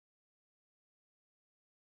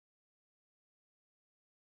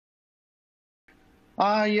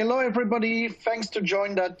Hello, everybody. Thanks to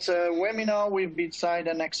join that webinar with BitSight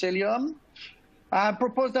and 𝗃𝗃𝗃𝗃. I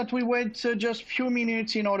propose that we wait just a few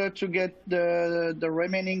minutes in order to get the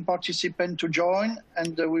remaining participants to join,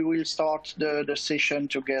 and we will start the session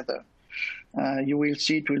together. You will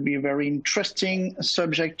see it will be a very interesting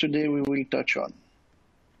subject today we will touch on.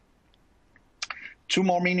 2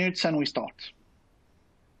 more minutes and we start.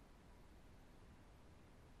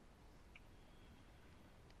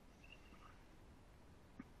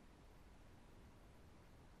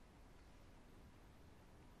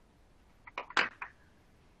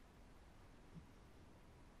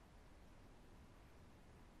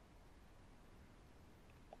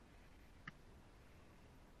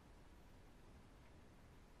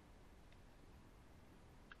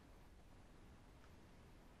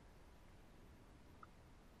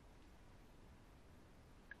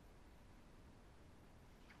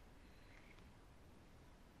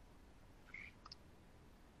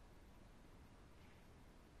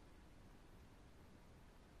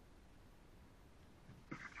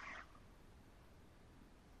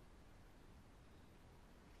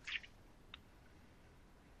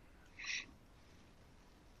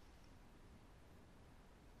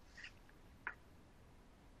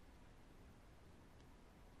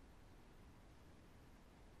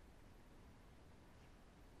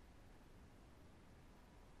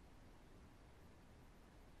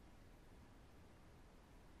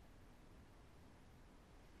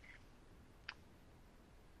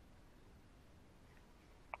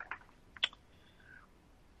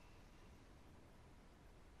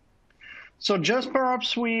 So just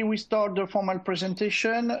perhaps we start the formal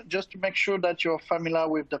presentation just to make sure that you're familiar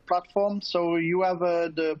with the platform. So you have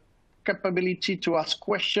the capability to ask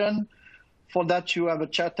questions. For that, you have a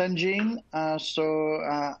chat engine. I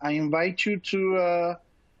invite you to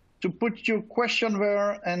put your question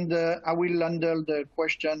there, and I will handle the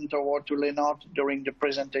question toward to Leonard during the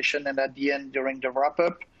presentation and at the end during the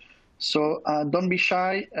wrap-up. So don't be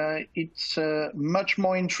shy. It's much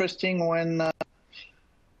more interesting when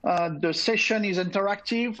the session is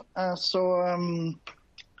interactive,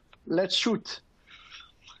 let's shoot.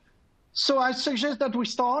 So I suggest that we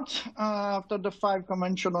start after the 5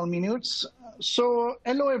 conventional minutes. So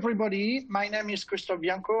hello, everybody. My name is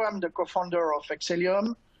𝗃𝗃𝗃𝗃𝗃𝗃. I'm the co-founder of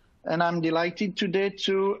𝗃𝗃𝗃𝗃𝗃, and I'm delighted today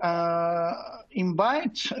to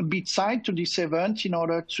invite BitSight to this event in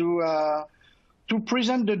order to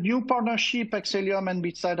present the new partnership 𝗃𝗃𝗃𝗃𝗃 and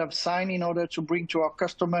BitSight have signed in order to bring to our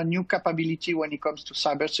customer new capability when it comes to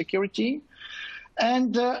cybersecurity.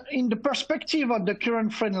 And in the perspective of the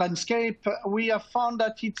current threat landscape, we have found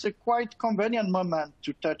that it's a quite convenient moment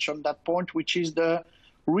to touch on that point, which is the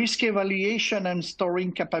risk evaluation and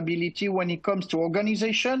storing capability when it comes to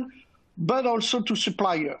organization, but also to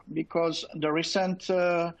supplier, because the recent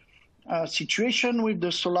situation with the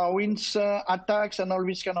SolarWinds attacks and all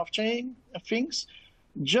these kind of things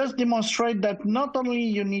just demonstrate that not only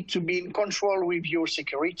you need to be in control with your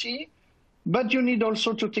security, but you need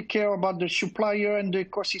also to take care about the supplier and the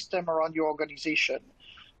ecosystem around your organization.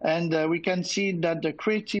 And we can see that the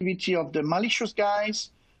creativity of the malicious guys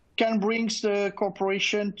can bring the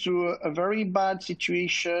corporation to a very bad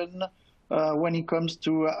situation when it comes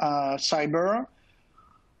to cyber.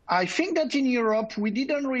 I think that in Europe, we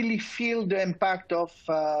didn't really feel the impact of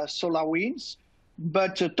SolarWinds,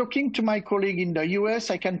 but talking to my colleague in the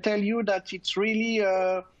US, I can tell you that it's really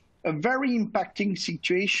a very impacting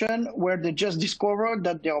situation where they just discovered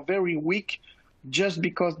that they are very weak just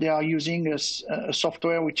because they are using a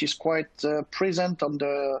software which is quite present on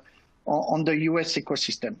the US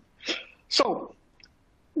ecosystem. So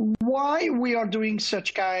why we are doing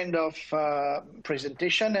such kind of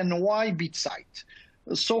presentation and why BitSight?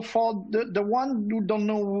 So for the one who don't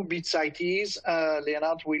know who BitSight is,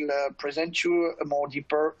 Leonard will present you more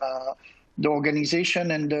deeper the organization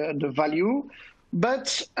and the value.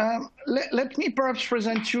 But let me perhaps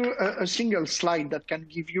present you a single slide that can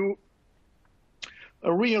give you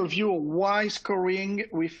a real view of why scoring,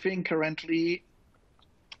 we think currently,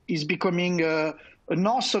 is becoming an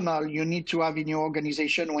arsenal you need to have in your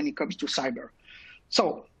organization when it comes to cyber.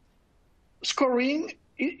 So scoring,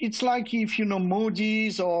 it's like if you know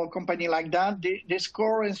Moody's or a company like that, they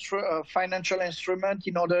score financial instrument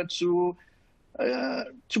in order to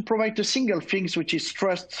provide a single thing, which is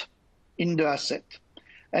trust in the asset.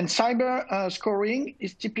 And cyber scoring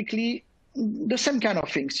is typically the same kind of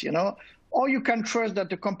things, you know, or you can trust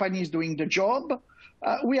that the company is doing the job.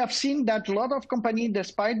 We have seen that a lot of companies,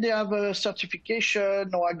 despite they have a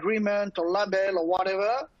certification or agreement or label or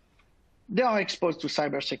whatever, they are exposed to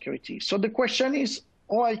cybersecurity. So the question is,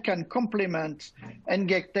 or I can complement and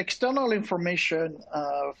get external information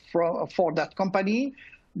for that company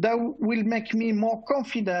that will make me more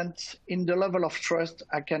confident in the level of trust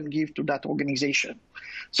I can give to that organization.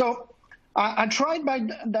 So I tried by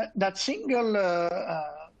that single,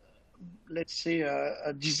 let's say,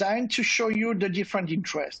 design to show you the different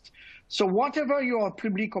interests. So whatever you are,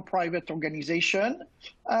 public or private organization,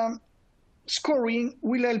 scoring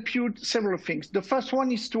will help you several things. The first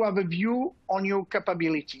one is to have a view on your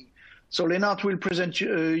capability. So Lennart will present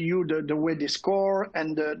you the way they score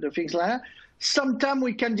and the things like that. Sometimes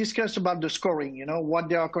we can discuss about the scoring, you know, what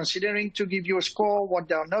they are considering to give you a score, what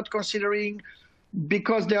they are not considering,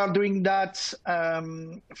 because they are doing that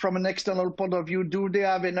from an external point of view. Do they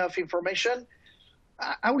have enough information?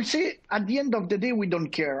 I would say at the end of the day, we don't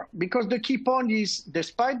care, because the key point is,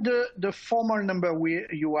 despite the formal number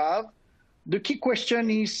you have, the key question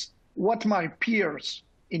is what my peers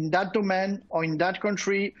in that domain or in that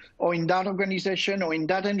country or in that organization or in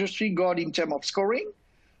that industry got in terms of scoring.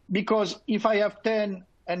 Because if I have 10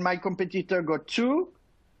 and my competitor got 2,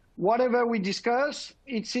 whatever we discuss,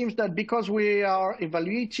 it seems that because we are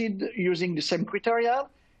evaluated using the same criteria,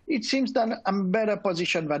 it seems that I'm better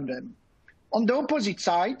positioned than them. On the opposite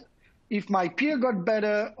side, if my peer got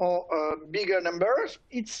better or bigger numbers,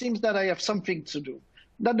 it seems that I have something to do.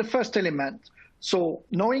 That's the first element. So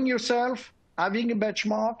knowing yourself, having a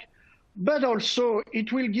benchmark, but also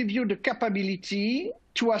it will give you the capability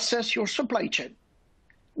to assess your supply chain.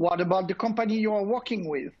 What about the company you are working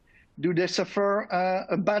with? Do they suffer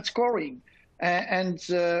a bad scoring? And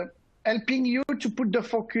helping you to put the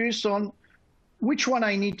focus on which one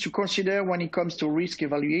I need to consider when it comes to risk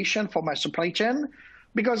evaluation for my supply chain.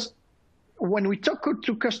 Because when we talk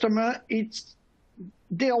to customer,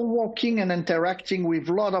 they are working and interacting with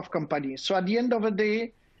a lot of companies. So at the end of the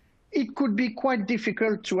day, it could be quite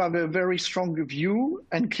difficult to have a very strong view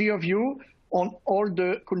and clear view on all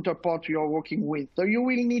the counterparts you are working with. So you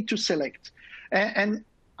will need to select. And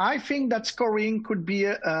I think that scoring could be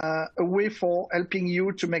a way for helping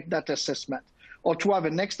you to make that assessment, or to have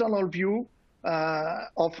an external view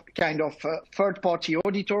of kind of third-party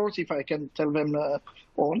auditors, if I can tell them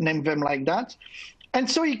or name them like that. And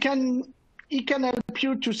so it can help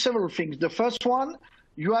you to several things. The first one,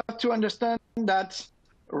 you have to understand that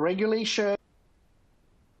regulation,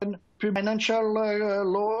 financial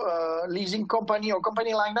law, leasing company or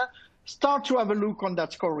company like that, start to have a look on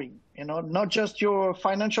that scoring. You know, not just your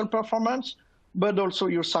financial performance, but also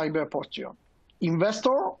your cyber posture.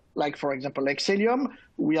 Investor, like for example, Excellium,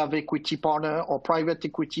 we have equity partner or private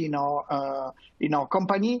equity in our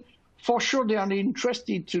company. For sure, they are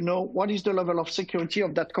interested to know what is the level of security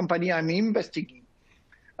of that company I'm investing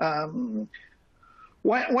in.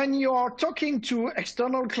 When you are talking to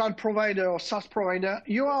external cloud provider or SaaS provider,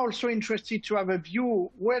 you are also interested to have a view,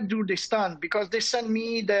 where do they stand? Because they send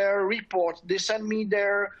me their report, they send me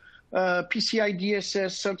their PCI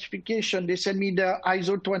DSS certification, they send me their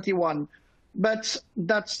ISO 21. But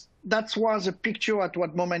that was a picture at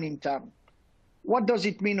what moment in time. What does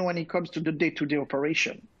it mean when it comes to the day-to-day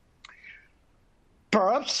operation?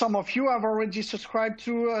 Perhaps some of you have already subscribed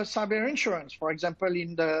to cyber insurance. For example,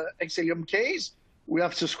 in the Excellium case, we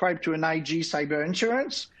have subscribed to an IG cyber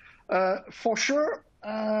insurance. For sure,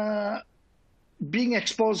 being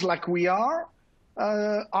exposed like we are,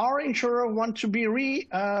 our insurer want to be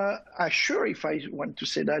assured, if I want to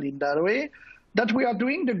say that in that way, that we are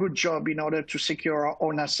doing the good job in order to secure our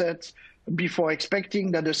own assets before expecting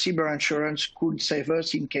that the cyber insurance could save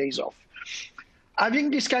us in case of.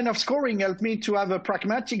 Having this kind of scoring helped me to have a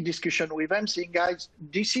pragmatic discussion with them, saying, guys,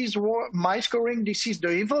 this is my scoring, this is the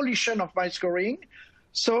evolution of my scoring.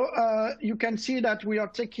 So you can see that we are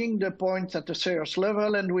taking the points at a serious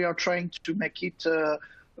level, and we are trying to make it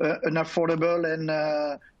an affordable and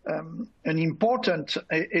an important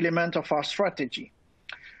element of our strategy.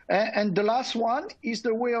 And the last one is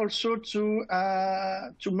the way also to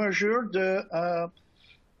measure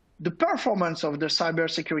the performance of the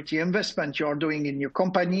cybersecurity investment you are doing in your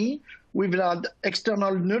company with that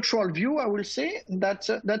external neutral view, I will say,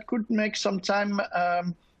 that could make sometime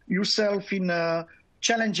yourself in a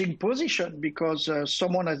challenging position because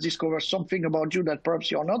someone has discovered something about you that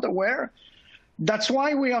perhaps you're not aware. That's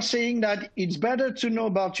why we are saying that it's better to know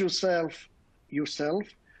about yourself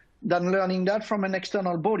than learning that from an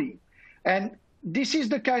external body. And this is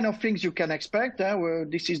the kind of things you can expect. Where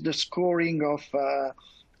this is the scoring of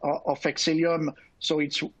Excellium. So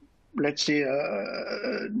it's, let's say,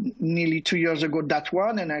 nearly 2 years ago, that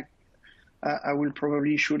one. And I will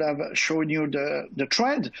probably should have shown you the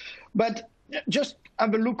trend. But just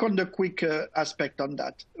have a look on the quick aspect on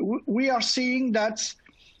that. We are seeing that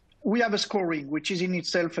we have a scoring, which is in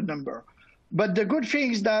itself a number. But the good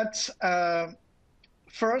thing is that,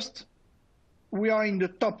 first, we are in the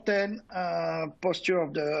top 10 posture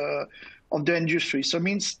of the industry. So it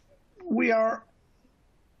means we are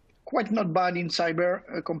quite not bad in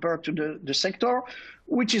cyber compared to the sector,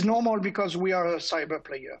 which is normal because we are a cyber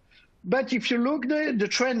player. But if you look the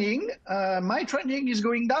trending, my trending is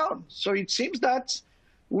going down. So it seems that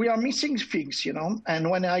we are missing things, you know. And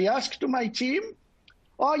when I ask to my team,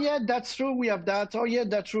 oh yeah, that's true, we have that. Oh yeah,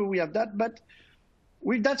 that's true, we have that. But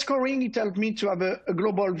with that scoring, it helped me to have a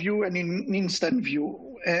global view and an instant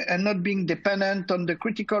view, and not being dependent on the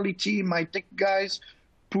criticality my tech guys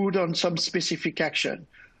put on some specific action.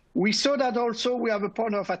 We saw that also we have a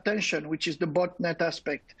point of attention, which is the botnet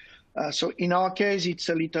aspect. So in our case, it's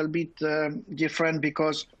a little bit different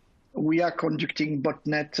because we are conducting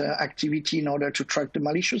botnet activity in order to track the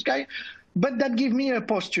malicious guy. But that gives me a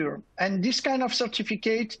posture. And this kind of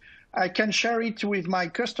certificate, I can share it with my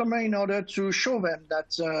customer in order to show them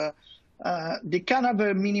that they can have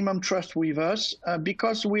a minimum trust with us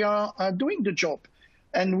because we are doing the job.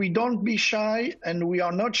 And we don't be shy, and we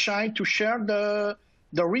are not shy to share the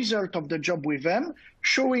result of the job with them,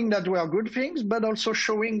 showing that we are good things, but also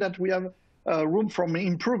showing that we have room for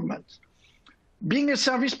improvement. Being a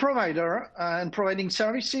service provider and providing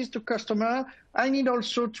services to customer, I need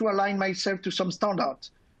also to align myself to some standards.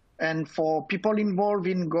 And for people involved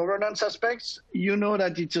in governance aspects, you know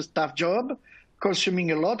that it's a tough job,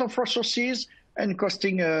 consuming a lot of resources and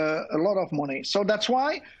costing a lot of money. So that's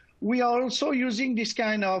why we are also using this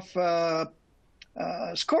kind of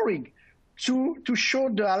scoring to show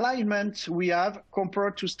the alignment we have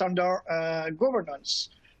compared to standard governance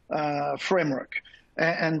framework.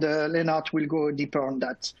 And Lennart will go deeper on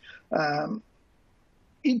that.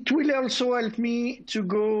 It will also help me to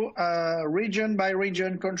go region by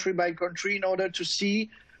region, country by country, in order to see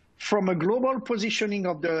from a global positioning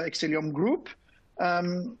of the Excellium group,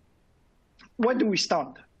 where do we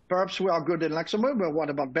stand? Perhaps we are good in Luxembourg, but what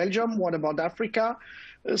about Belgium? What about Africa?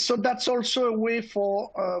 So that's also a way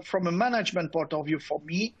for, from a management point of view for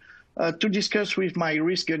me, to discuss with my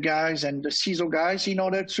risk guys and the CISO guys in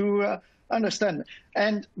order to understand.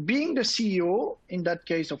 And being the CEO, in that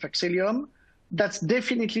case of Excellium, that's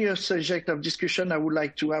definitely a subject of discussion I would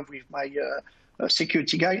like to have with my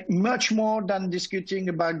security guy, much more than discussing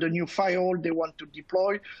about the new firewall they want to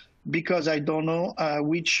deploy, because I don't know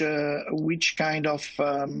which kind of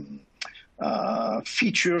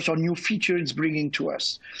features or new features it's bringing to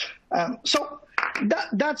us. So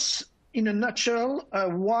that's in a nutshell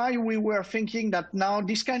why we were thinking that now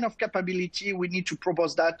this kind of capability, we need to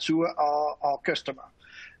propose that to our customer.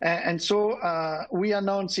 And so we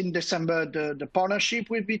announced in December the partnership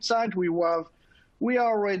with BitSight. We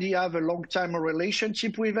already have a long-time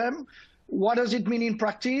relationship with them. What does it mean in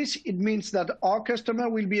practice? It means that our customer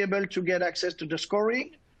will be able to get access to the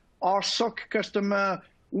scoring. Our SOC customer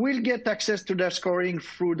will get access to the scoring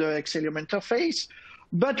through the Excellium interface.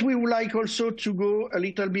 But we would like also to go a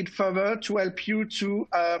little bit further to help you to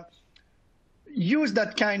use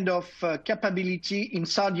that kind of capability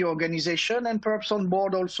inside your organization, and perhaps on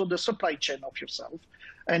board also the supply chain of yourself.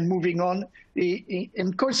 And moving on,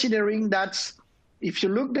 in considering that if you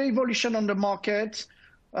look the evolution on the market,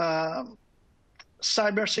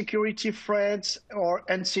 cybersecurity threats or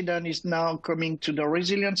incident is now coming to the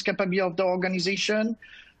resilience capability of the organization.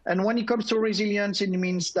 And when it comes to resilience, it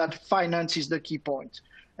means that finance is the key point.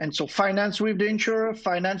 And so finance with the insurer,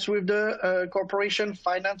 finance with the corporation,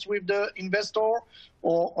 finance with the investor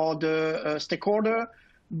or the stakeholder,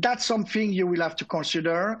 that's something you will have to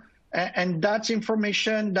consider. And that's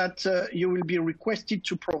information that you will be requested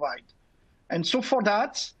to provide. And so for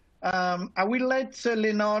that, I will let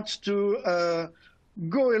Lennart to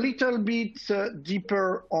go a little bit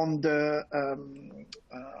deeper on the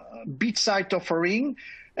BitSight offering,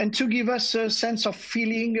 and to give us a sense of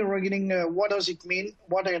feeling regarding what does it mean,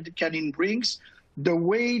 what can it bring, the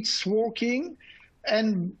way it's working.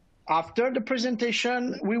 And after the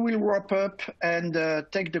presentation, we will wrap up and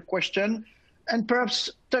take the question and perhaps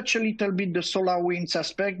touch a little bit the SolarWinds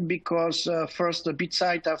aspect, because first the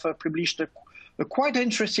BitSight have published a quite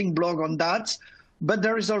interesting blog on that. But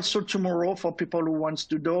there is also tomorrow, for people who wants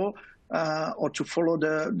to know or to follow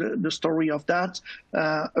the story of that,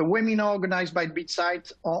 a webinar organized by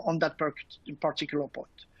BitSight on that particular point.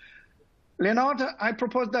 Lennart, I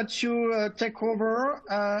propose that you take over,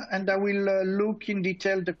 and I will look in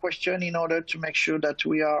detail the question in order to make sure that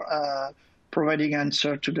we are providing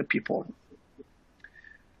answer to the people.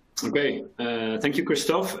 Okay, thank you,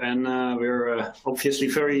 Christophe, and we're obviously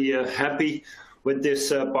very happy with this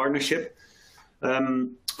partnership.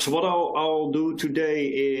 So what I'll do today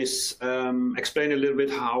is explain a little bit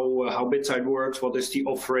how BitSight works, what is the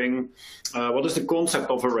offering, what is the concept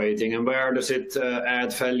of a rating, and where does it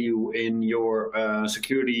add value in your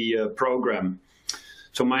security program.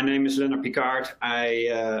 So my name is 𝗺𝗵𝗃 Picard. I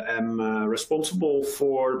am responsible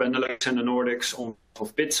for Benelux and the Nordics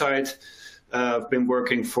of BitSight. I've been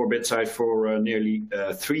working for BitSight for nearly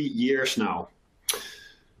 3 years now.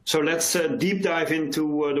 So let's deep dive into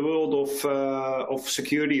the world of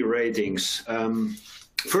security ratings.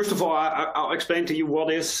 First of all, I'll explain to you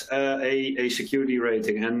what is a security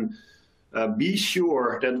rating, and be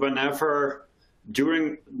sure that whenever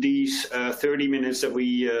during these 30 minutes that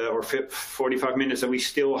we, or 45 minutes that we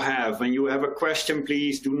still have, when you have a question,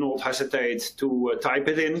 please do not hesitate to type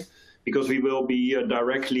it in, because we will be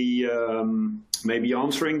directly maybe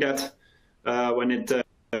answering that when it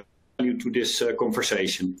value to this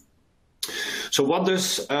conversation. So what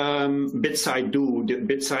does BitSight do?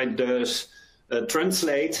 BitSight does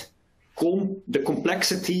translate the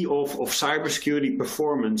complexity of cybersecurity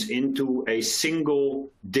performance into a single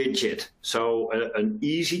digit, so an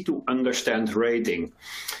easy to understand rating.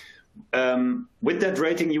 With that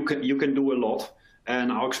rating, you can do a lot,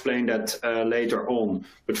 and I'll explain that later on.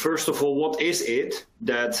 But first of all, what is it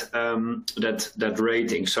that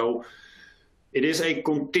rating? So it is a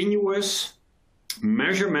continuous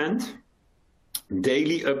measurement,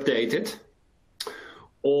 daily updated,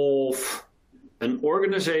 of an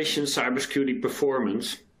organization's cybersecurity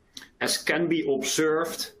performance as can be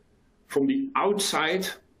observed from the outside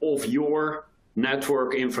of your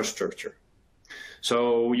network infrastructure.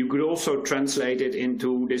 So you could also translate it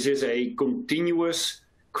into, this is a continuous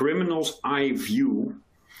criminal's eye view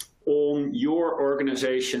on your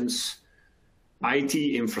organization's IT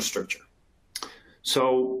infrastructure.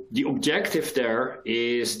 So the objective there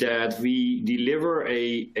is that we deliver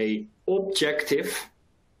a objective,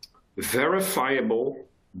 verifiable,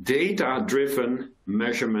 data-driven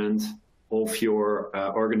measurement of your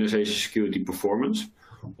organization's security performance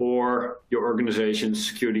or your organization's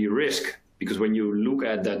security risk. Because when you look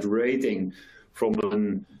at that rating from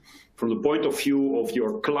the point of view of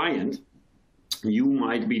your client, you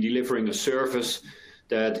might be delivering a service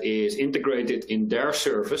that is integrated in their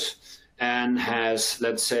service and has,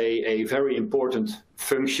 let's say, a very important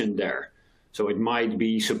function there. So it might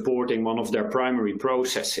be supporting one of their primary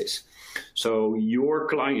processes. So your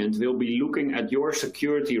client will be looking at your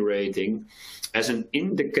security rating as an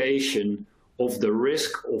indication of the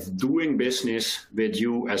risk of doing business with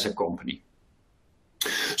you as a company.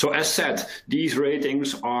 So as said, these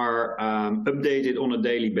ratings are updated on a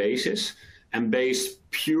daily basis and based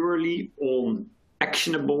purely on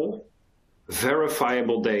actionable,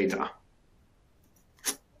 verifiable data.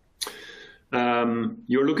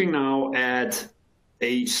 You're looking now at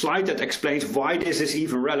a slide that explains why this is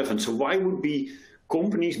even relevant. So why would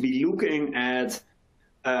companies be looking at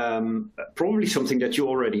probably something that you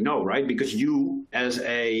already know, right? Because you as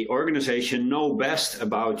a organization know best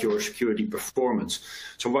about your security performance.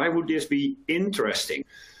 So why would this be interesting?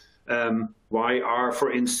 Why are,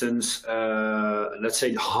 for instance, let's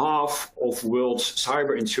say half of world's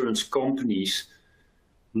cyber insurance companies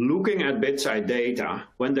looking at BitSight data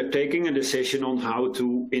when they're taking a decision on how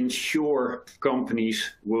to insure companies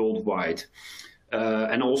worldwide,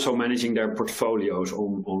 and also managing their portfolios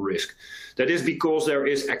on risk? That is because there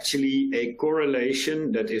is actually a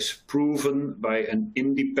correlation that is proven by an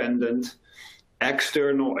independent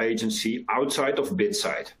external agency outside of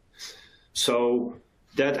BitSight. So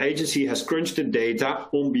that agency has crunched the data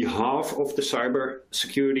on behalf of the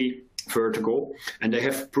cybersecurity vertical, and they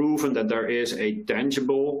have proven that there is a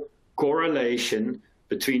tangible correlation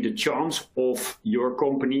between the chance of your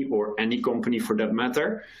company, or any company for that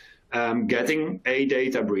matter, getting a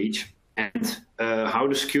data breach and how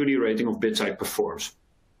the security rating of BitSight performs.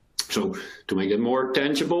 So to make it more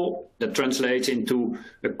tangible, that translates into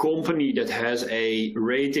a company that has a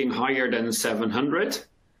rating higher than 700.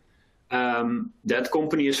 That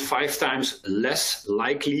company is 5 times less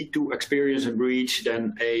likely to experience a breach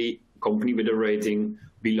than a company with a rating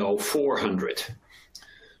below 400.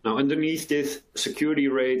 Now, underneath this security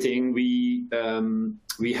rating, we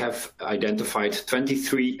have identified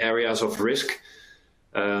 23 areas of risk,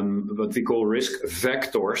 what we call risk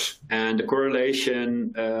vectors, and the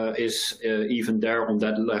correlation is even there on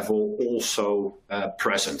that level also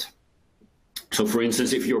present. So, for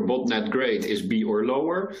instance, if your botnet grade is B or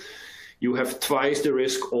lower, you have twice the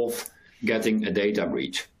risk of getting a data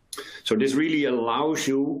breach. So this really allows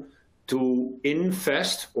you to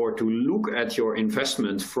invest or to look at your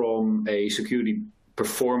investment from a security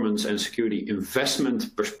performance and security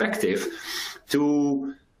investment perspective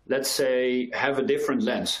to let's say, have a different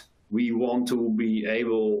lens. We want to be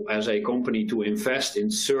able, as a company, to invest in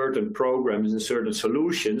certain programs and certain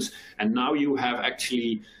solutions. And now you have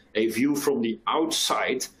actually a view from the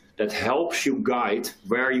outside that helps you guide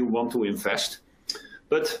where you want to invest.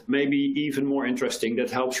 But maybe even more interesting,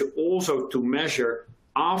 that helps you also to measure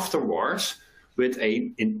afterwards with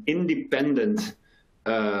an independent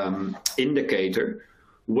indicator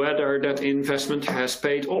whether that investment has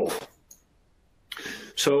paid off.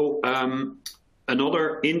 So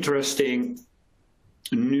another interesting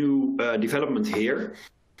new development here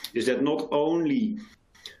is that not only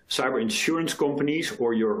cyber insurance companies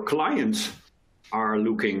or your clients are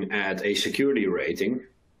looking at a security rating,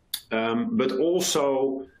 but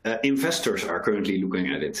also investors are currently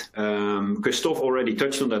looking at it. Christophe already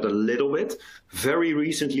touched on that a little bit. Very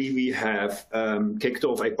recently, we have kicked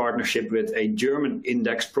off a partnership with a German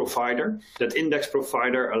index provider. That index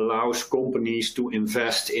provider allows companies to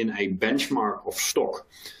invest in a benchmark of stock.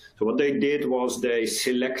 So what they did was they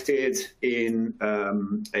selected in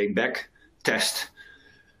a back test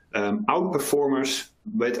outperformers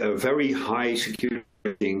with a very high security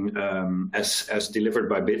rating as delivered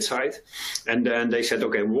by BitSight. And then they said,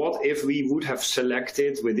 okay, what if we would have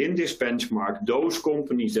selected within this benchmark those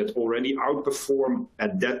companies that already outperform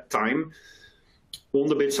at that time on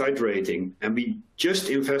the BitSight rating, and we just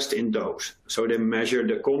invest in those. So they measure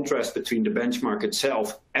the contrast between the benchmark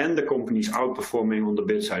itself and the companies outperforming on the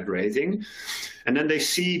BitSight rating. And then they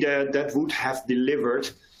see that that would have delivered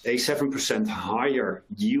a 7% higher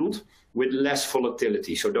yield with less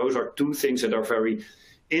volatility. So those are two things that are very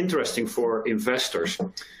interesting for investors.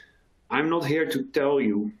 I'm not here to tell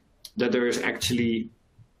you that there is actually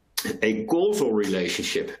a causal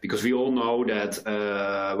relationship, because we all know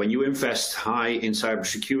that when you invest high in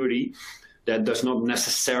cybersecurity, that does not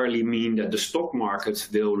necessarily mean that the stock market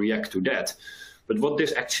will react to that. But what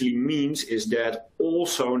this actually means is that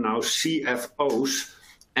also now CFOs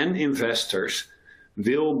and investors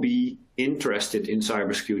will be interested in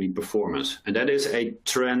cybersecurity performance. And that is a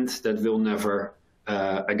trend that will never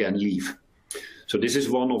again leave. So this is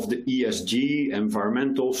one of the ESG,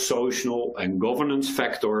 environmental, social, and governance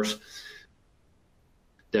factors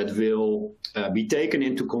that will be taken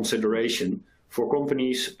into consideration for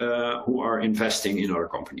companies who are investing in other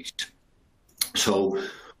companies. So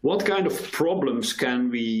what kind of problems can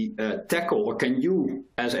we tackle, or can you,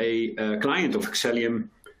 as a client of Xcellium,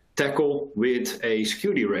 tackle with a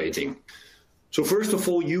security rating? So first of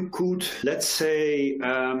all, you could, let's say,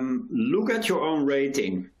 look at your own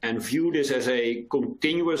rating and view this as a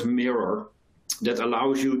continuous mirror that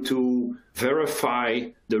allows you to verify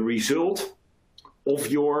the result of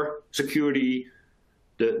your security,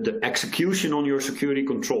 the execution on your security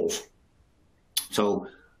controls. So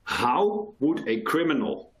how would a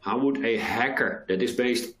criminal, how would a hacker that is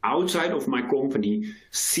based outside of my company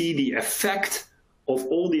see the effect of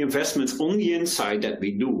all the investments on the inside that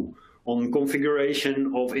we do, on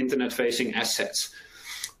configuration of internet-facing assets,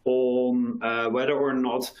 on whether or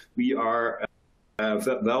not we are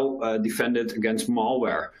well defended against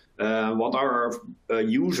malware? What are our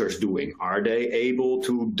users doing? Are they able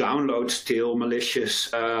to download still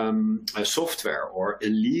malicious software or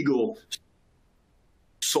illegal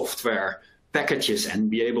software packages and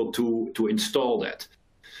be able to install that?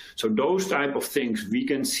 So those type of things we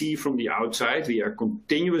can see from the outside. We are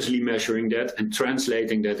continuously measuring that and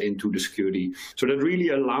translating that into the security. So that really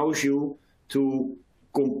allows you to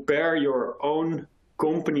compare your own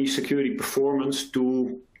company security performance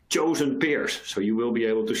to chosen peers. So you will be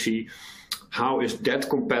able to see how is that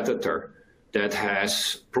competitor that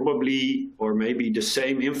has probably or maybe the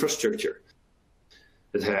same infrastructure,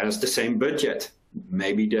 that has the same budget.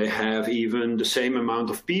 Maybe they have even the same amount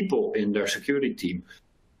of people in their security team.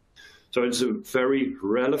 So it's a very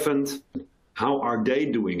relevant, how are they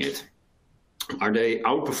doing it? Are they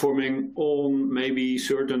outperforming on maybe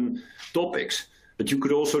certain topics? But you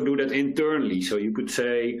could also do that internally. So you could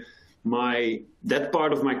say, that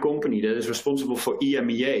part of my company that is responsible for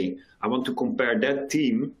EMEA, I want to compare that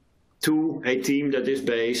team to a team that is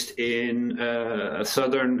based in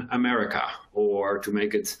Southern America. Or to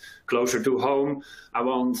make it closer to home, I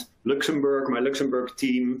want Luxembourg, my Luxembourg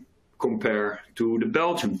team, compare to the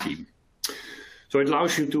Belgium team. So it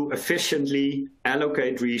allows you to efficiently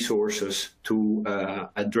allocate resources to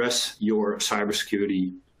address your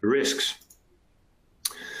cybersecurity risks.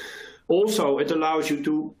 Also, it allows you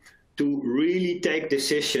to really take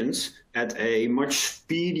decisions at a much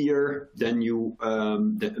speedier than you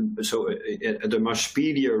at a much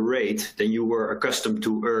speedier rate than you were accustomed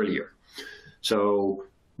to earlier. So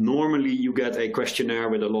Normally you get a questionnaire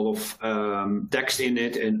with a lot of text in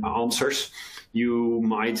it and answers. You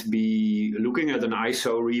might be looking at an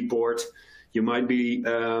ISO report. You might be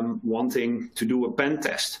wanting to do a pen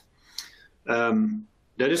test.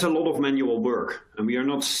 That is a lot of manual work, and we are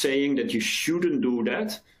not saying that you shouldn't do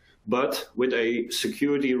that, but with a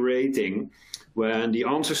security rating, when the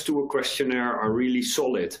answers to a questionnaire are really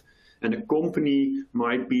solid, and a company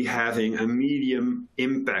might be having a medium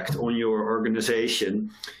impact on your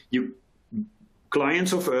organization,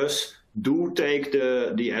 clients of us do take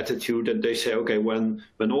the attitude that they say, okay, when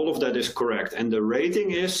all of that is correct and the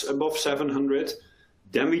rating is above 700,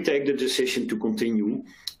 then we take the decision to continue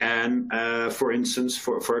and, for instance,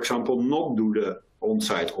 for example, not do the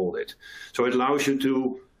on-site audit. So it allows you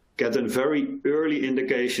to get a very early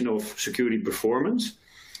indication of security performance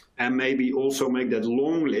and maybe also make that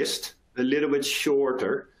long list a little bit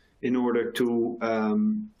shorter in order to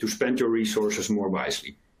spend your resources more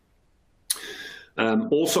wisely.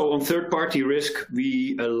 Also on third-party risk,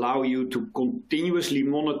 we allow you to continuously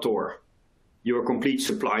monitor your complete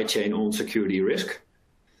supply chain on security risk.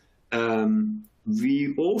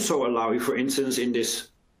 We also allow you, for instance, in this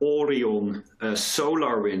Orion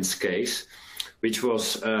SolarWinds case, which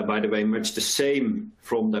was, by the way, much the same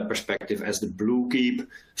from that perspective as the BlueKeep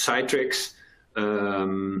Citrix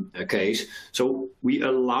case. So we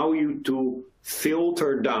allow you to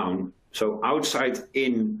filter down, so outside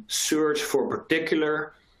in, search for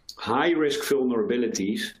particular high-risk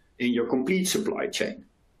vulnerabilities in your complete supply chain.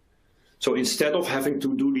 So instead of having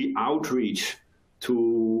to do the outreach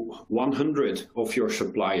to 100 of your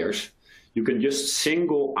suppliers, you can just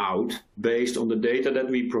single out, based on the data that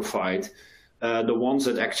we provide, the ones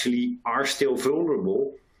that actually are still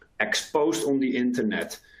vulnerable, exposed on the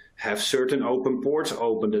internet, have certain open ports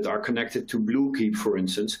open that are connected to BlueKeep, for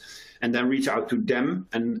instance, and then reach out to them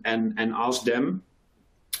and ask them,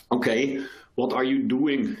 okay, what are you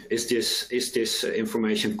doing? Is this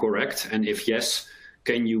information correct? And if yes,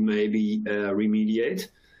 can you maybe remediate?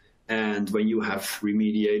 And when you have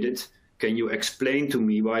remediated, can you explain to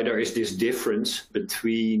me why there is this difference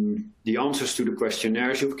between the answers to the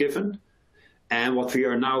questionnaires you've given and what we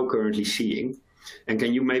are now currently seeing? And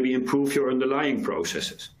can you maybe improve your underlying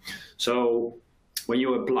processes? So when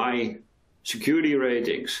you apply security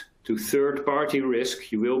ratings to third-party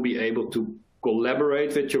risk, you will be able to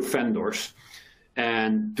collaborate with your vendors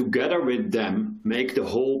and together with them make the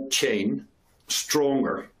whole chain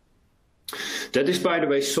stronger. That is, by the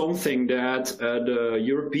way, something that the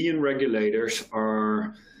European regulators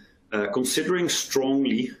are considering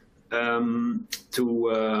strongly to,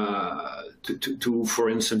 for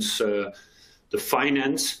instance, the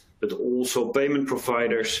finance, but also payment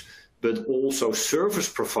providers, but also service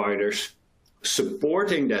providers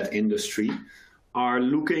supporting that industry are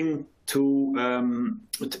looking to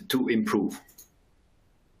improve.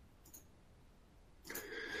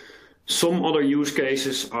 Some other use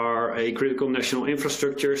cases are a critical national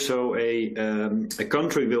infrastructure. So a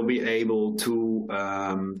country will be able to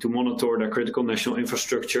monitor their critical national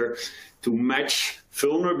infrastructure, to match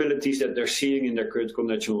vulnerabilities that they're seeing in their critical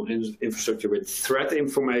national infrastructure with threat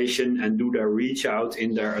information and do their reach out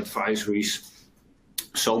in their advisories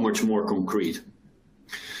so much more concrete.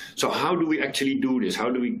 So how do we actually do this? How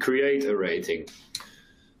do we create a rating?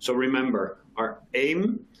 So remember, our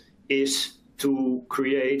aim is to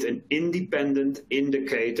create an independent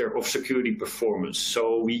indicator of security performance.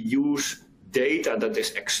 So we use data that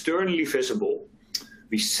is externally visible.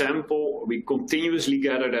 We sample, we continuously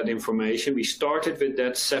gather that information. We started with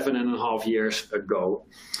that 7.5 years ago.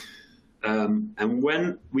 And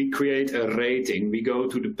when we create a rating, we go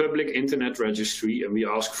to the public internet registry and we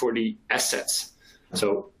ask for the assets.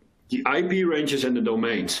 So the IP ranges and the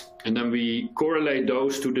domains. And then we correlate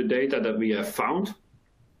those to the data that we have found.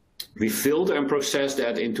 We filter and process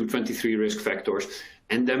that into 23 risk factors,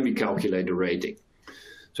 and then we calculate the rating.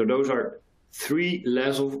 So those are 3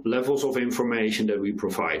 levels of information that we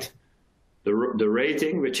provide. The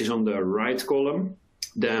rating, which is on the right column.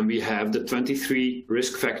 Then we have the 23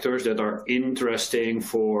 risk factors that are interesting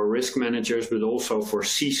for risk managers, but also for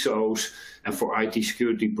CISOs and for IT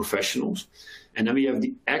security professionals. And then we have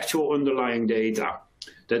the actual underlying data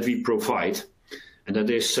that we provide, and that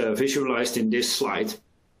is visualized in this slide.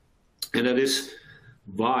 And that is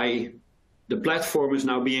why the platform is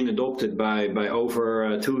now being adopted by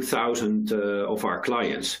over 2,000 of our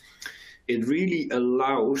clients. It really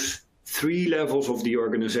allows 3 levels of the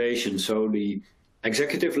organization. So the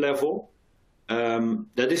executive level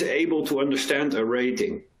that is able to understand a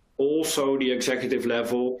rating. Also the executive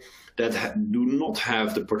level that do not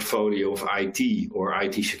have the portfolio of IT or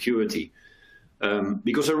IT security.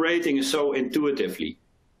 Because a rating is so intuitively.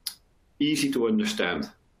 easy to understand.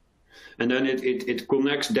 And then it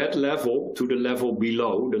connects that level to the level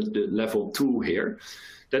below, the level 2 here,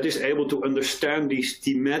 that is able to understand these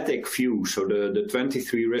thematic views, so the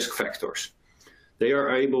 23 risk factors. They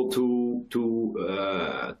are able to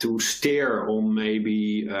steer on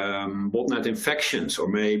maybe botnet infections or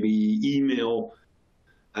maybe email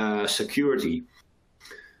security.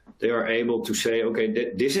 They are able to say,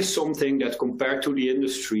 okay, this is something that compared to the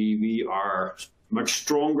industry, we are much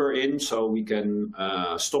stronger in, so we can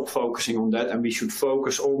stop focusing on that, and we should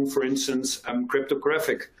focus on, for instance,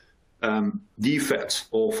 cryptographic defense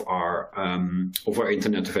of our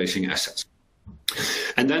internet-facing assets.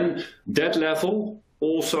 And then that level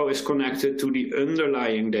also is connected to the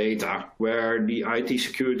underlying data, where the IT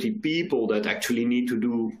security people that actually need to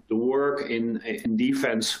do the work in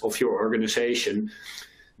defense of your organization,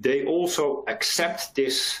 they also accept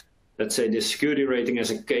this, let's say, this security rating as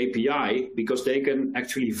a KPI, because they can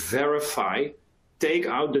actually verify, take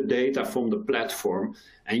out the data from the platform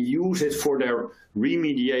and use it for their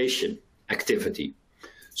remediation activity.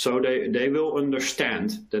 So they will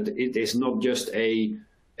understand that it is not just a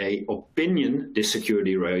opinion, this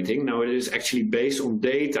security rating. Now it is actually based on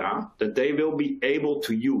data that they will be able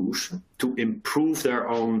to use to improve their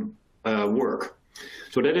own work.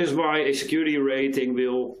 So that is why a security rating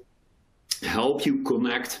will help you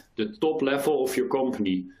connect the top level of your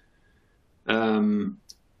company,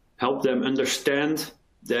 help them understand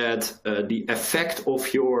that the effect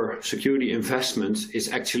of your security investments is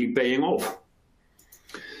actually paying off.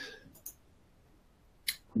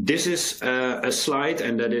 This is a slide,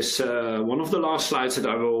 and that is one of the last slides that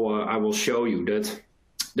I will show you,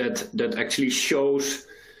 that actually shows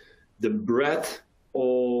the breadth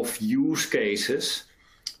of use cases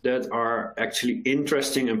that are actually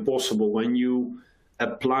interesting and possible when you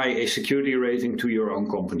apply a security rating to your own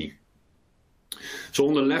company. So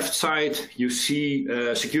on the left side, you see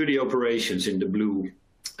security operations in the blue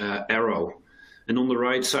arrow. And on the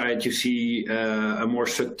right side, you see a more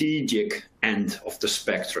strategic end of the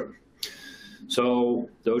spectrum. So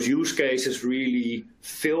those use cases really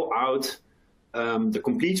fill out the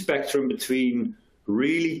complete spectrum between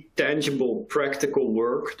really tangible, practical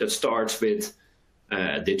work that starts with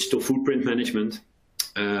digital footprint management,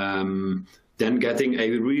 then getting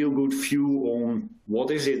a real good view on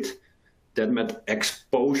what is it that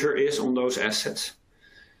exposure is on those assets.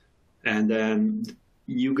 And then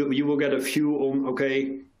you will get a view on,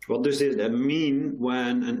 okay, what does it mean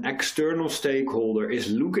when an external stakeholder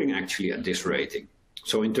is looking actually at this rating?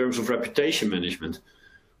 So in terms of reputation management,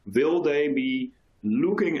 will they be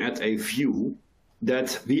looking at a view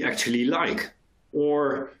that we actually like?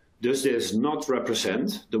 Or does this not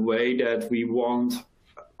represent the way that we want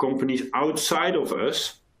companies outside of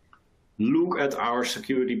us look at our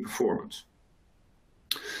security performance?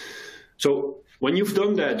 So when you've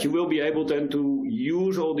done that, you will be able then to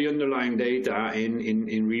use all the underlying data in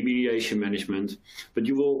remediation management, but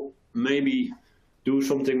you will maybe do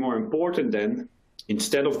something more important then.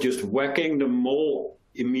 Instead of just whacking the mole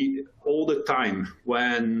all the time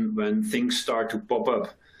when things start to pop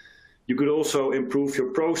up, you could also improve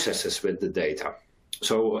your processes with the data.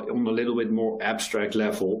 So on a little bit more abstract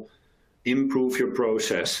level, improve your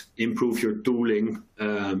process, improve your tooling,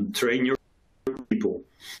 train your people.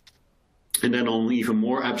 And then on even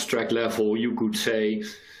more abstract level, you could say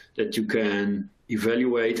that you can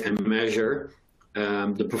evaluate and measure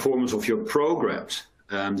the performance of your programs,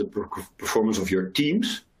 the performance of your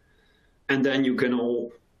teams. And then you can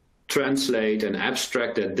all translate and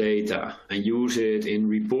abstract that data and use it in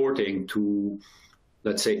reporting to,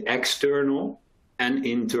 let's say, external and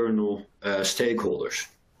internal stakeholders.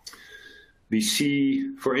 We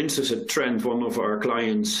see, for instance, a trend. One of our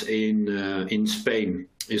clients in Spain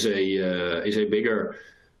is a bigger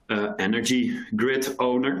energy grid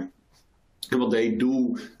owner. And what they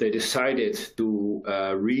do, they decided to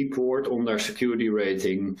report on their security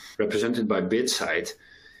rating, represented by BitSight,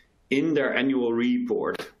 in their annual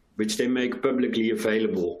report, which they make publicly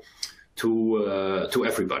available to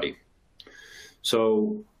everybody.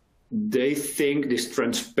 So they think this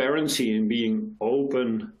transparency and being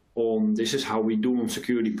open on this is how we do on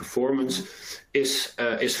security performance is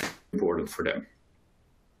important for them.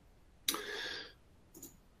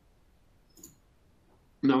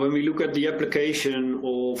 Now, when we look at the application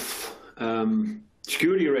of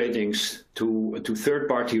security ratings to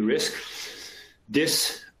third-party risk,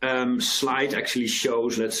 this slide actually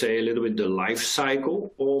shows, let's say, a little bit the life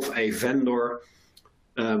cycle of a vendor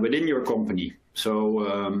within your company.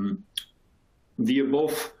 So the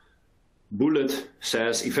above bullet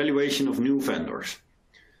says evaluation of new vendors.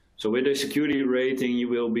 So with a security rating, you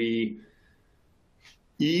will be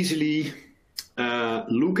easily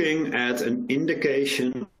looking at an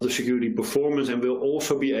indication of the security performance, and will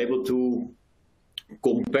also be able to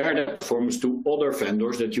compare that performance to other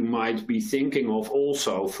vendors that you might be thinking of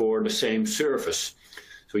also for the same service.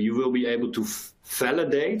 So you will be able to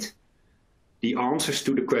validate the answers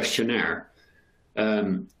to the questionnaire,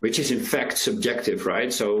 which is in fact subjective,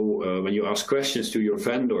 right? So when you ask questions to your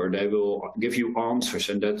vendor, they will give you answers,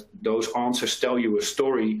 and that those answers tell you a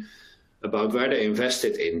story about where they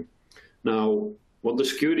invested in. Now, what the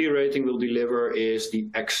security rating will deliver is the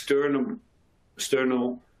external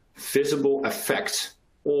visible effects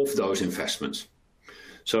of those investments.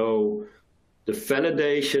 So the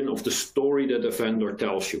validation of the story that the vendor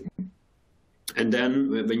tells you. And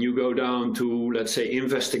then when you go down to, let's say,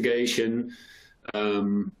 investigation,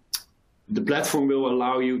 the platform will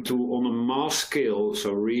allow you to, on a mass scale,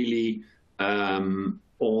 so really on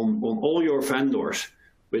all your vendors,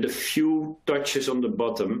 with a few touches on the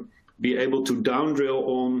bottom, be able to down drill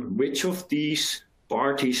on which of these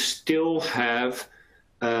parties still have,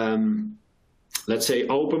 let's say,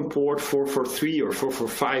 open port 443 or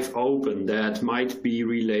 445 open that might be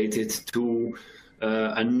related to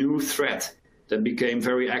a new threat that became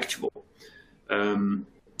very actual.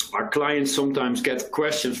 Our clients sometimes get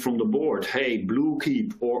questions from the board, hey,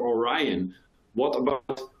 BlueKeep or Orion, what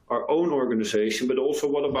about our own organization, but also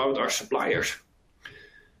what about our suppliers?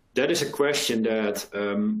 That is a question that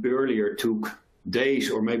earlier took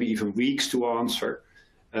days or maybe even weeks to answer.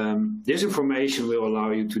 This information will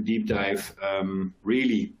allow you to deep dive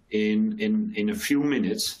really in a few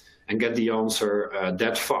minutes and get the answer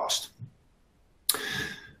that fast.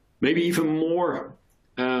 Maybe even more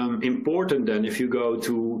important than if you go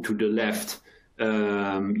to the left,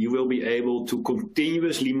 you will be able to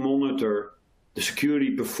continuously monitor the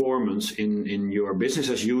security performance in your business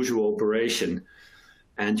as usual operation.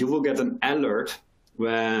 And you will get an alert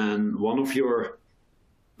when one of your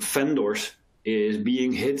vendors is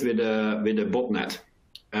being hit with a botnet.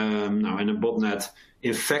 Now, and a botnet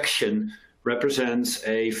infection represents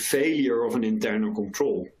a failure of an internal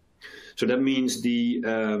control. So that means the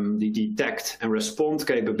detect and respond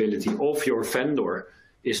capability of your vendor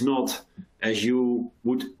is not as you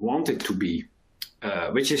would want it to be,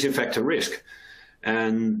 which is in fact a risk.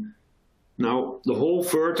 And now the whole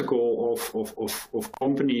vertical of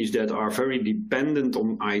companies that are very dependent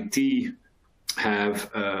on IT have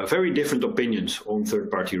very different opinions on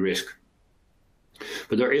third-party risk.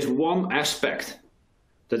 But there is one aspect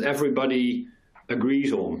that everybody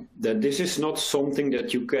agrees on, that this is not something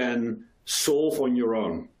that you can solve on your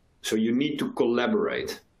own. So you need to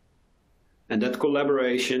collaborate. And that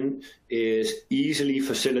collaboration is easily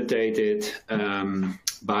facilitated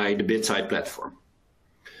by the BitSight platform.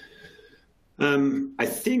 I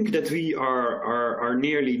think that we are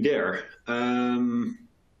nearly there.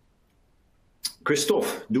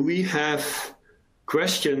 Christophe, do we have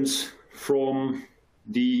questions from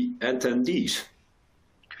the attendees?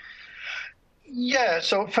 Yeah,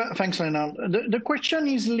 so thanks, Leonard. The question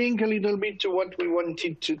is linked a little bit to what we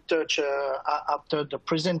wanted to touch after the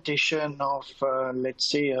presentation of, let's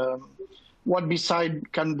say, what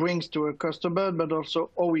BitSight can bring to a customer, but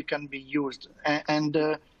also how it can be used. And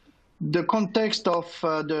the context of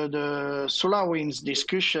the SolarWinds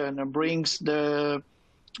discussion brings the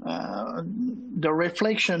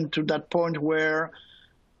reflection to that point where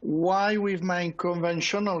why with my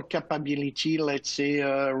conventional capability, let's say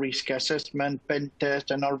risk assessment, pen test,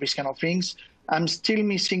 and all these kind of things, I'm still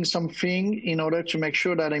missing something in order to make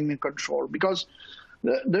sure that I'm in control. Because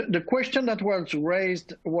the question that was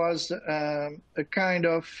raised was a kind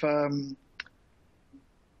of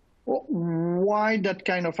why that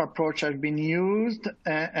kind of approach has been used,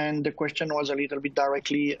 and the question was a little bit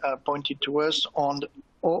directly pointed to us on,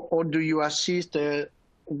 or do you assist?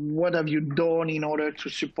 What have you done in order to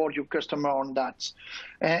support your customer on that?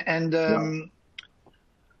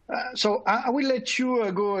 So I will let you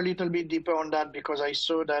go a little bit deeper on that, because I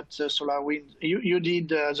saw that SolarWinds, you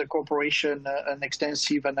did as a corporation an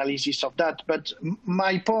extensive analysis of that. But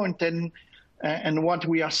my point and what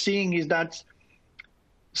we are seeing is that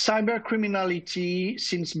cyber criminality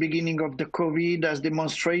since beginning of the COVID has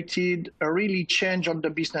demonstrated a really change on the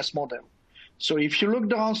business model. So if you look at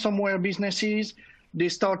the ransomware businesses, they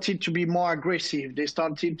started to be more aggressive. They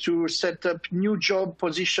started to set up new job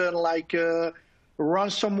position like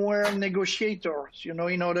ransomware negotiators, you know,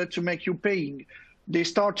 in order to make you paying. They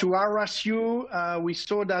start to harass you. We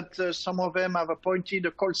saw that some of them have appointed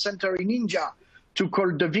a call center in India to call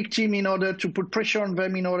the victim in order to put pressure on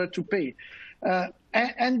them in order to pay.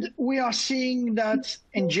 And we are seeing that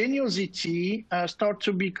ingenuity start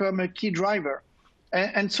to become a key driver.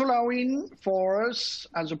 And SolarWinds, for us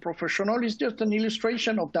as a professional, is just an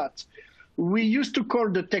illustration of that. We used to call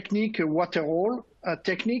the technique a water hole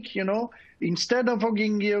technique, you know. Instead of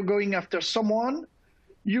going after someone,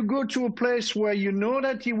 you go to a place where you know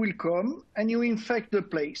that he will come and you infect the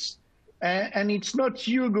place. And it's not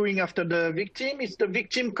you going after the victim, it's the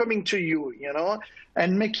victim coming to you, you know,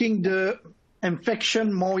 and making the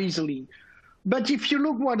infection more easily. But if you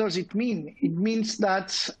look, what does it mean? It means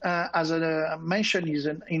that, as I mentioned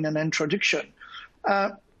in an introduction,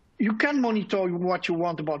 you can monitor what you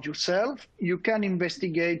want about yourself. You can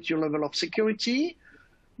investigate your level of security.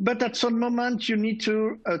 But at some moment, you need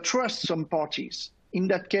to trust some parties. In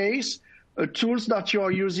that case, tools that you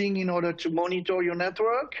are using in order to monitor your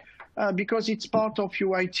network, because it's part of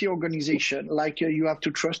your IT organization. Like you have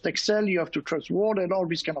to trust Excel, you have to trust Word, and all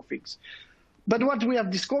these kind of things. But what we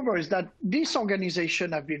have discovered is that this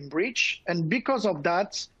organization have been breached, and because of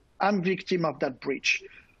that, I'm victim of that breach.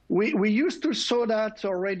 We used to saw that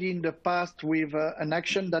already in the past with an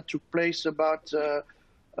action that took place about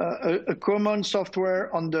a common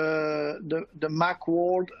software on the Mac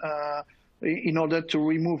world in order to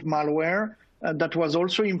remove malware that was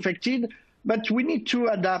also infected. But we need to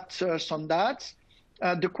adapt on that.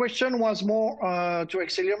 The question was more to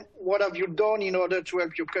Excellium, what have you done in order to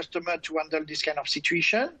help your customer to handle this kind of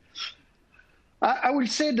situation? I will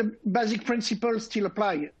say the basic principles still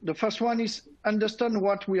apply. The first one is understand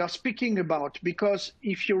what we are speaking about, because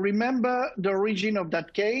if you remember the origin of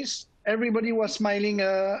that case, everybody was smiling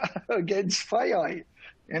against FireEye.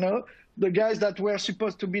 You know, the guys that were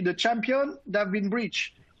supposed to be the champion, they've been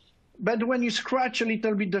breached. But when you scratch a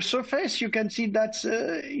little bit the surface, you can see that's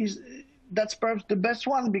perhaps the best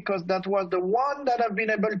one, because that was the one that have been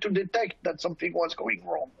able to detect that something was going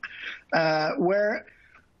wrong. Where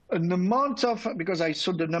an amount of, because I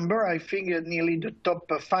saw the number, I think nearly the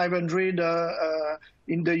top 500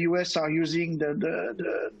 in the US are using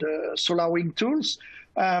the SolarWinds tools,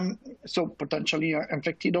 so potentially are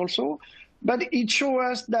infected also. But it shows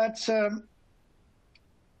us that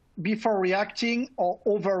before reacting or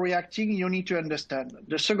overreacting, you need to understand.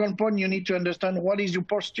 The second point, you need to understand what is your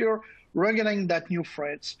posture regarding that new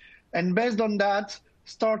threats. And based on that,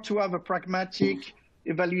 start to have a pragmatic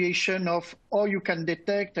evaluation of how you can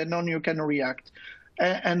detect and how you can react.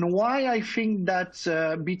 And why I think that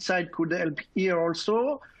BitSight could help here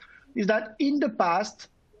also is that in the past,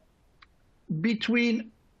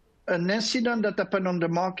 between an incident that happened on the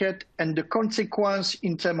market and the consequence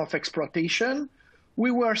in terms of exploitation, we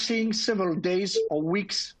were seeing several days or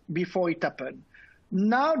weeks before it happened.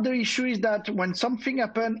 Now the issue is that when something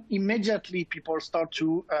happens, immediately people start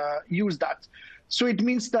to use that. So it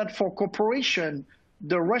means that for corporation,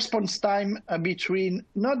 the response time between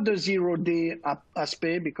not the 0-day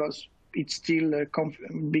aspect, because it's still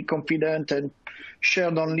be confident and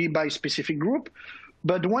shared only by specific group,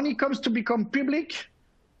 but when it comes to become public,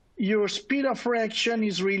 your speed of reaction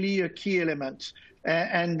is really a key element.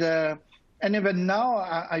 And even now,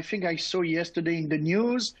 I think I saw yesterday in the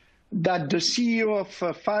news that the CEO of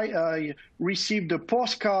FireEye received a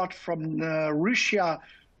postcard from Russia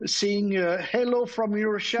saying hello from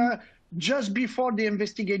Russia just before they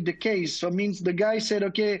investigate the case. So it means the guy said,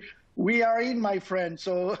 okay, we are in, my friend,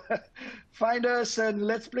 so find us and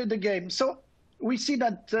let's play the game. So we see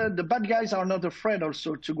that the bad guys are not afraid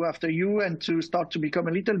also to go after you and to start to become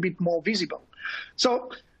a little bit more visible.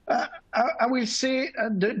 So I will say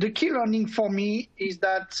the key learning for me is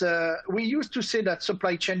that we used to say that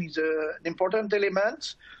supply chain is an important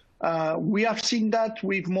element. We have seen that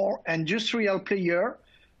with more industrial players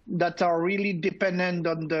that are really dependent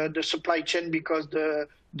on the supply chain because the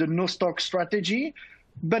no-stock strategy.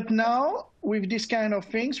 But now, with this kind of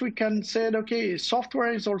things, we can say, okay,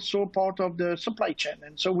 software is also part of the supply chain.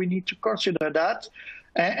 And so we need to consider that.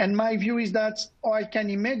 And my view is that I can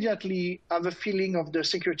immediately have a feeling of the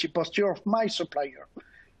security posture of my supplier.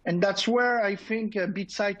 And that's where I think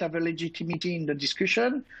BitSight have a legitimacy in the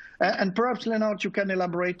discussion. And perhaps, Leonard, you can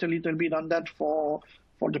elaborate a little bit on that for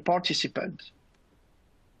the participants.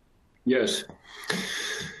 Yes.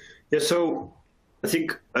 Yeah, so I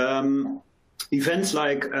think events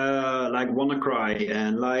like WannaCry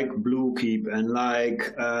and like Bluekeep and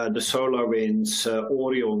like the SolarWinds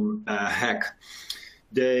Orion hack,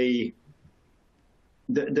 these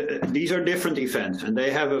are different events, and they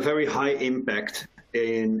have a very high impact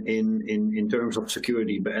in terms of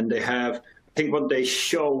security. And they have, I think what they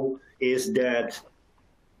show is that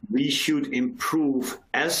we should improve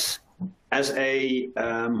as a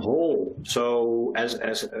whole. So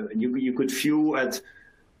you could view at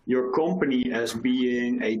your company as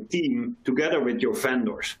being a team together with your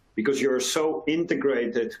vendors, because you're so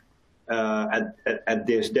integrated at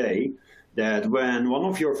this day, that when one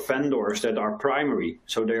of your vendors that are primary,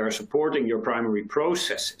 so they are supporting your primary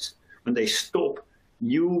processes, when they stop,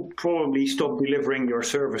 you probably stop delivering your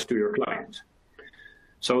service to your clients.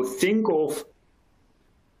 So think of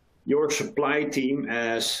your supply team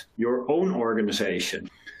as your own organization.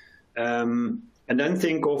 And then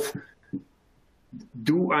think of,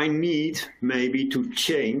 do I need maybe to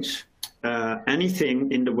change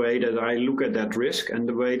anything in the way that I look at that risk and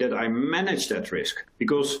the way that I manage that risk?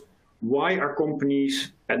 Because why are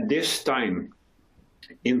companies at this time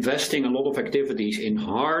investing a lot of activities in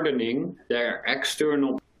hardening their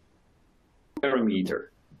external parameter?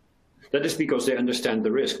 That is because they understand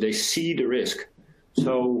the risk. They see the risk.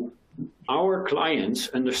 So our clients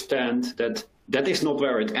understand that that is not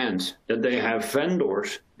where it ends, that they have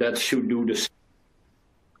vendors that should do the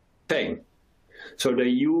same. So they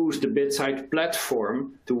use the BitSight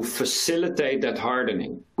platform to facilitate that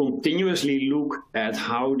hardening, continuously look at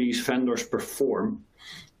how these vendors perform,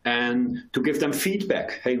 and to give them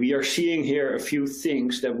feedback. Hey, we are seeing here a few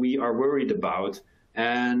things that we are worried about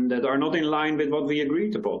and that are not in line with what we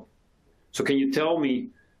agreed upon. So can you tell me,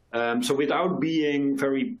 so without being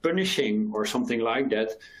very punishing or something like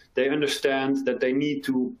that, they understand that they need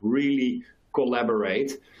to really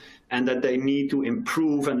collaborate and that they need to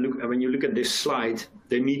improve. And look, when you look at this slide,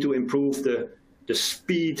 they need to improve the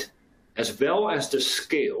speed as well as the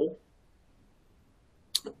scale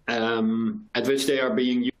at which they are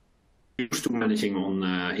being used to managing on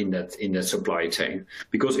in that supply chain.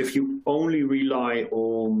 Because if you only rely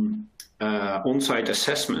on on-site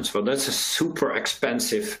assessments, well, that's a super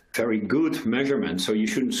expensive, very good measurement. So you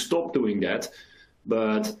shouldn't stop doing that,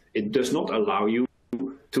 but it does not allow you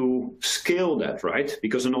to scale that, right?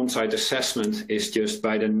 Because an on-site assessment is just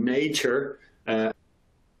by the nature, and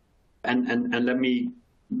let me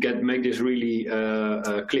make this really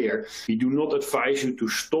clear. We do not advise you to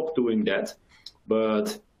stop doing that,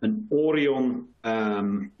 but an Orion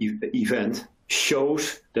event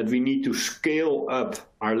shows that we need to scale up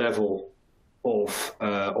our level of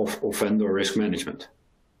vendor risk management.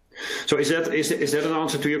 So is that an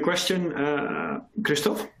answer to your question,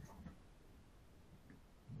 Christoph?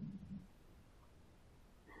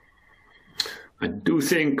 I do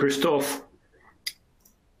think Christoph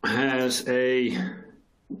has a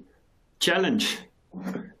challenge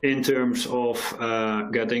in terms of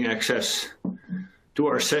getting access to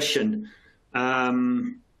our session.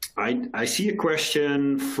 I see a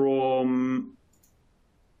question from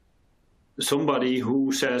somebody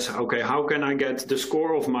who says, okay, how can I get the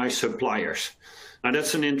score of my suppliers? Now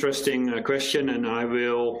that's an interesting question, and I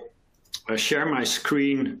will share my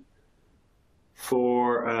screen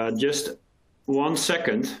for just 1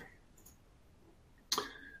 second.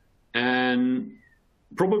 And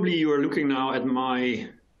probably you are looking now at my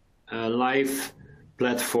live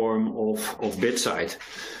platform of BitSight.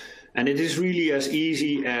 And it is really as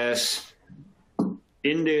easy as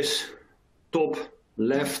in this top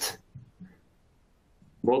left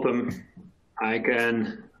bottom, I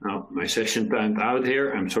can, oh, my session timed out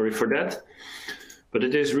here, I'm sorry for that. But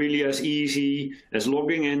it is really as easy as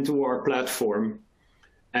logging into our platform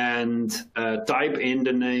and type in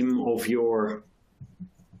the name of your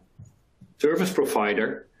service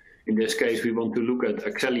provider. In this case, we want to look at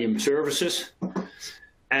Xelium services.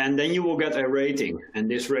 And then you will get a rating. And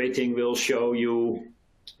this rating will show you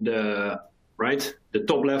the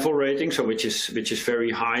top level rating, so which is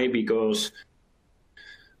very high, because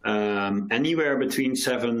anywhere between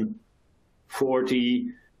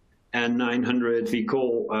 740 and 900 we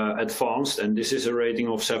call advanced, and this is a rating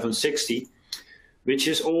of 760, which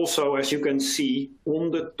is also, as you can see,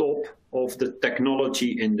 on the top of the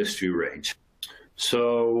technology industry range.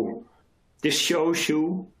 So this shows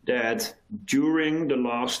you that during the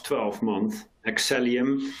last 12 months,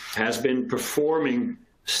 Xelium has been performing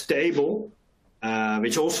stable,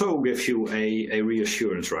 which also gives you a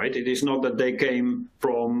reassurance, right? It is not that they came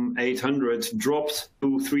from 800, dropped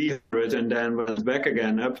to 300, and then went back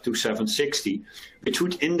again up to 760, which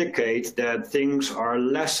would indicate that things are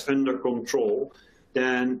less under control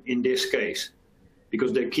than in this case,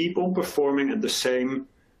 because they keep on performing at the same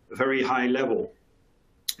very high level.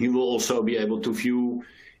 You will also be able to view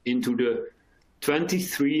into the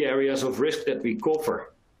 23 areas of risk that we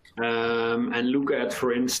cover, and look at,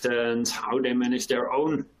 for instance, how they manage their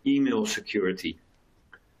own email security,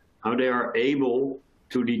 how they are able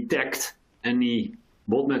to detect any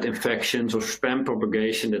botnet infections or spam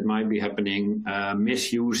propagation that might be happening,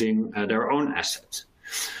 misusing their own assets.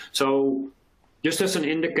 So just as an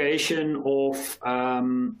indication of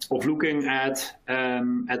looking at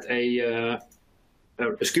a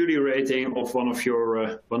SKULI rating of one of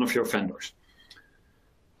your vendors.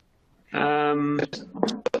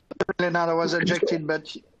 Leonardo was ejected,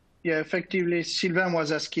 but yeah, effectively, Sylvain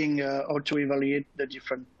was asking how to evaluate the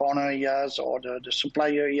different partner he has or the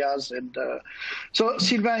supplier he has. And so,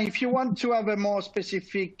 Sylvain, if you want to have a more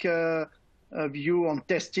specific view on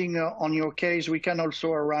testing on your case, we can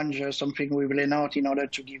also arrange something with Leonard in order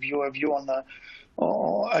to give you a view on the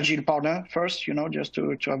Agile partner first, you know, just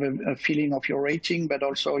to have a feeling of your rating, but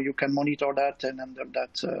also you can monitor that and handle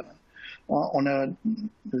that on a,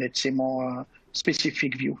 let's say, more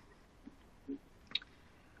specific view.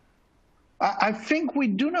 I think we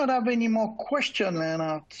do not have any more questions,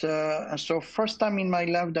 Leonard. So first time in my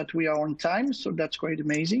life that we are on time, so that's quite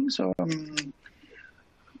amazing. So,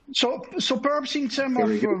 so perhaps in terms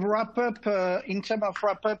of wrap up,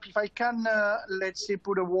 if I can, let's say,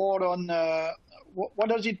 put a word on what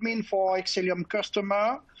does it mean for Xelium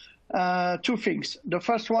customer? Two things. The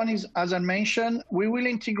first one is, as I mentioned, we will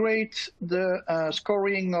integrate the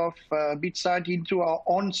scoring of BitSight into our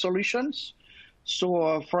own solutions.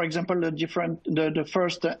 So, for example, the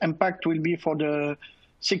first impact will be for the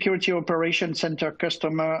Security Operations Center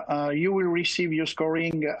customer. You will receive your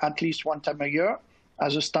scoring at least one time a year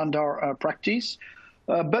as a standard practice.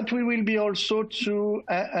 But we will be also to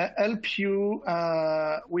help you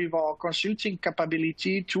with our consulting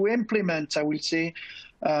capability to implement, I will say,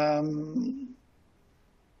 the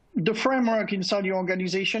framework inside your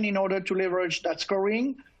organization in order to leverage that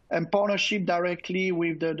scoring and partnership directly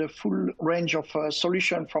with the full range of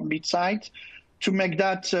solution from BitSight to make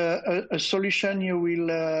that a solution you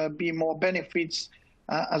will be more benefits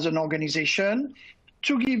as an organization.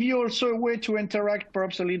 To give you also a way to interact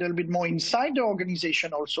perhaps a little bit more inside the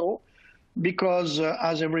organization also, because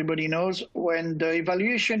as everybody knows, when the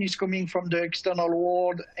evaluation is coming from the external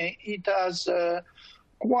world, it has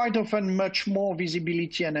quite often much more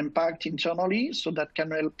visibility and impact internally, so that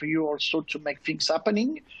can help you also to make things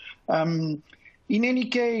happening. In any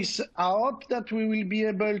case, I hope that we will be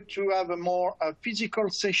able to have a more physical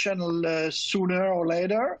session sooner or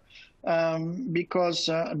later, because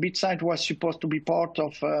BitSight was supposed to be part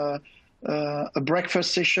of a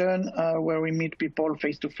breakfast session where we meet people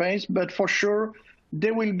face to face, but for sure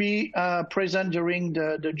they will be present during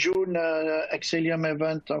the June Xelium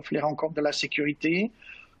event of les rencontres de la sécurité.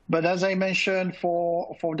 But as I mentioned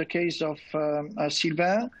for the case of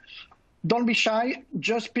Sylvain, don't be shy,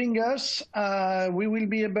 just ping us. We will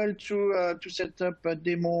be able to set up a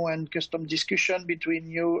demo and custom discussion between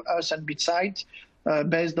you, us, and BitSight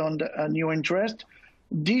based on the new interest.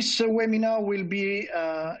 This webinar will be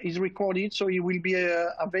is recorded, so it will be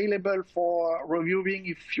available for reviewing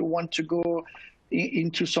if you want to go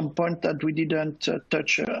into some point that we didn't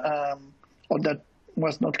touch or that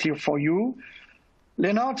was not clear for you.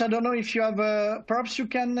 Leonard, I don't know if you have, perhaps you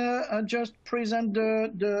can just present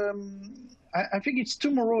I think it's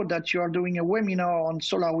tomorrow that you are doing a webinar on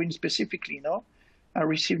SolarWinds specifically, no? I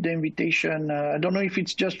received the invitation. I don't know if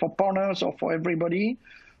it's just for partners or for everybody,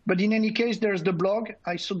 but in any case, there's the blog.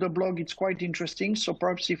 I saw the blog, it's quite interesting. So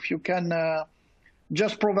perhaps if you can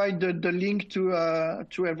just provide the link to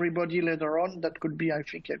everybody later on, that could be, I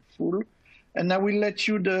think, helpful. And I will let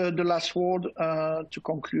you the last word to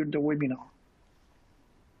conclude the webinar.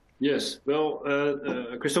 Yes, well,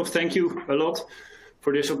 Christophe, thank you a lot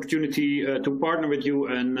for this opportunity to partner with you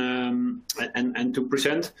and to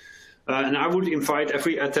present. And I would invite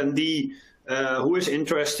every attendee who is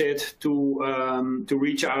interested to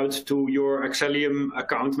reach out to your Xelium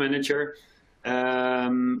account manager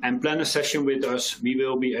and plan a session with us. We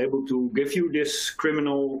will be able to give you this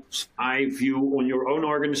criminal's eye view on your own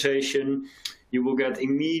organization. You will get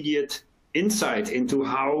immediate insight into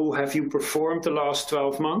how have you performed the last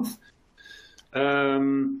 12 months.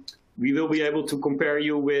 We will be able to compare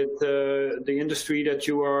you with the industry that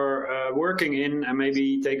you are working in and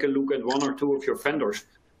maybe take a look at one or two of your vendors.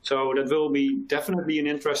 So that will be definitely an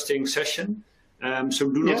interesting session. So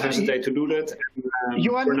do not hesitate to do that.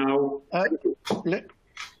 Johan, for now,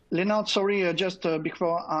 Leonard, sorry, just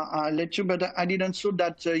before I let you, but I didn't see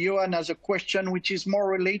that Johan has a question which is more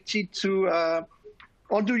related to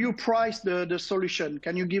how do you price the solution?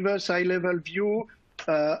 Can you give us a high-level view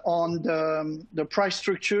on the price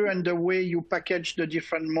structure and the way you package the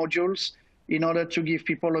different modules in order to give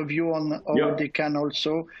people a view on how they can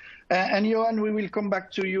also. And Johan, we will come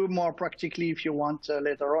back to you more practically if you want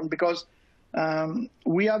later on, because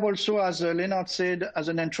we have also, as Leonard said, as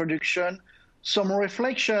an introduction, some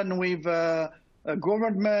reflection with a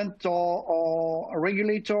government or a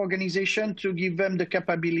regulator organization to give them the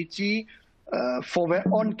capability for their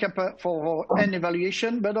own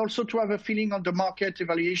evaluation, but also to have a feeling on the market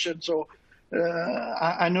evaluation. So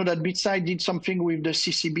I know that BitSight did something with the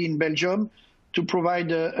CCB in Belgium to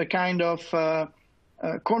provide a kind of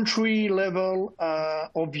country level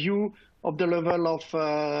of view of the level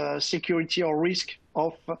of security or risk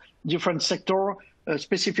of different sector,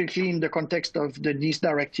 specifically in the context of the NIS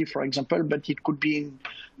directive, for example, but it could be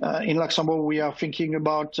in Luxembourg, we are thinking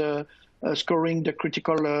about scoring the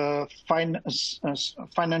critical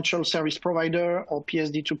financial service provider or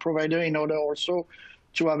PSD2 provider in order also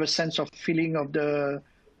to have a sense of feeling of the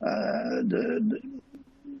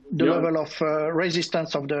level of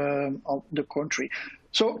resistance of the country.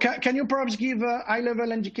 So can you perhaps give a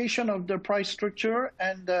high-level indication of the price structure?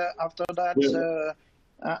 And after that,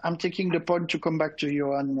 I'm taking the point to come back to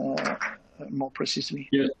you on more precisely.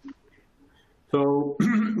 Yes. So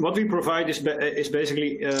what we provide is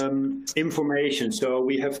basically information. So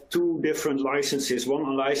we have two different licenses. One,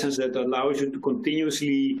 a license that allows you to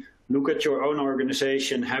continuously look at your own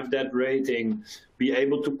organization, have that rating, be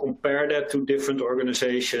able to compare that to different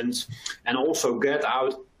organizations, and also get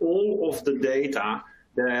out all of the data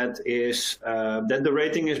that is that the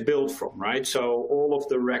rating is built from, right? So all of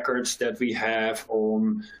the records that we have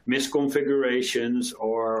on misconfigurations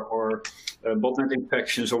or botnet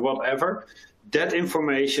infections or whatever, that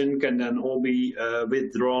information can then all be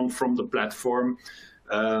withdrawn from the platform.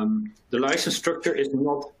 The license structure is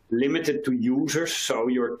not limited to users, so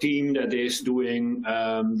your team that is doing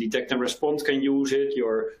detect and response can use it,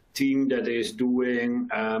 your team that is doing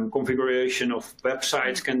configuration of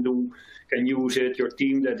websites can use it, your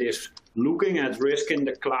team that is looking at risk in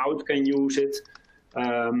the cloud can use it.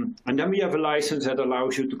 And then we have a license that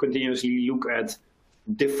allows you to continuously look at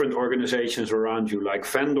different organizations around you, like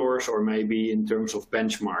vendors or maybe in terms of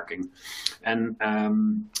benchmarking. And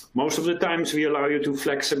most of the times we allow you to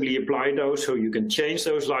flexibly apply those, so you can change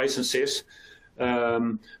those licenses.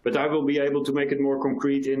 But I will be able to make it more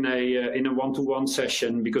concrete in a one-to-one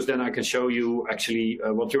session, because then I can show you actually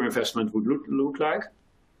what your investment would look like.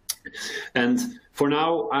 And for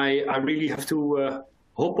now, I really have to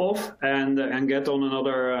hop off and get on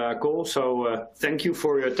another call. So thank you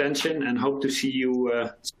for your attention and hope to see you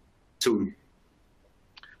soon.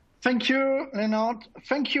 Thank you, Leonard.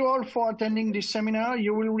 Thank you all for attending this seminar.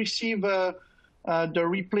 You will receive the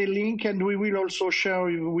replay link, and we will also share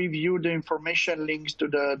with you the information links to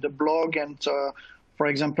the blog and, for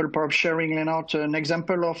example, perhaps sharing, Leonard, an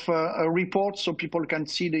example of a report so people can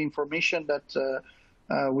see the information that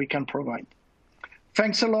we can provide.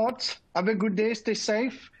 Thanks a lot. Have a good day. Stay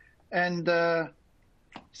safe. And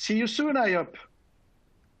see you soon, I hope.